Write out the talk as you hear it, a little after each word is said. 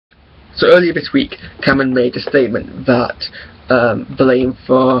So earlier this week, Cameron made a statement that blame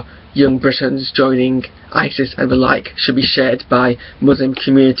for young Britons joining ISIS and the like should be shared by Muslim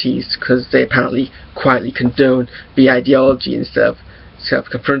communities because they apparently quietly condone the ideology instead of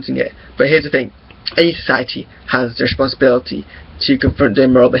confronting it. But here's the thing, any society has the responsibility to confront the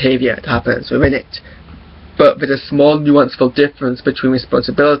immoral behaviour that happens within it. But there's a small nuanceful difference between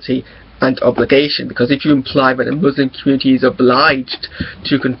responsibility and obligation, because if you imply that the Muslim community is obliged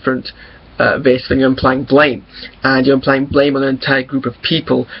to confront this, then you're implying blame, and you're implying blame on an entire group of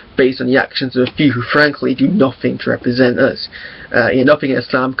people based on the actions of a few who frankly do nothing to represent us. Nothing in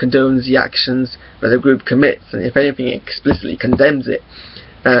Islam condones the actions that a group commits, and if anything it explicitly condemns it.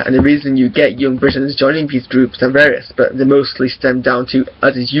 And the reason you get young Britons joining these groups are various, but they mostly stem down to,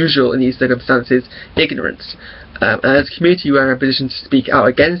 as is usual in these circumstances, ignorance. And as a community we are in a position to speak out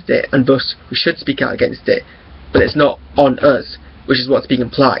against it, and thus we should speak out against it, but it's not on us, which is what's being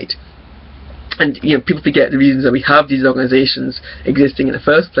implied. And people forget the reasons that we have these organisations existing in the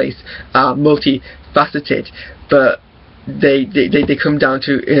first place are multifaceted, but they come down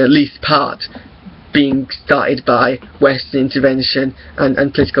to, in at least part, being started by Western intervention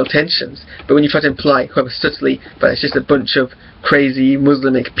and political tensions. But when you try to imply, however subtly, that it's just a bunch of crazy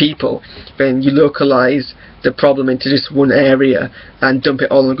Muslimic people, then you localise the problem into just one area and dump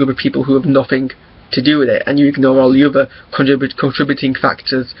it all on a group of people who have nothing to do with it, and you ignore all the other contributing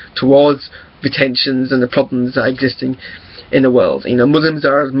factors towards the tensions and the problems that are existing in the world. Muslims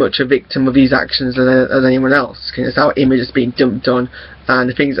are as much a victim of these actions as anyone else. It's our image that's being dumped on, and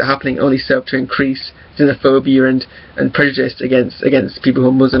the things that are happening only serve to increase xenophobia and prejudice against people who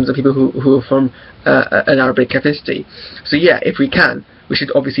are Muslims and people who are from an Arabic ethnicity. So yeah, if we can, we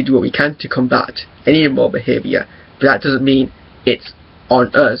should obviously do what we can to combat any immoral behaviour, but that doesn't mean it's on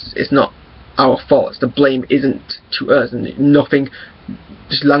us. It's not our fault. The blame isn't to us, and nothing,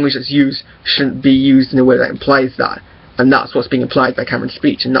 just language that's used shouldn't be used in a way that implies that. And that's what's being implied by Cameron's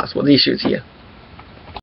speech, and that's what the issue is here.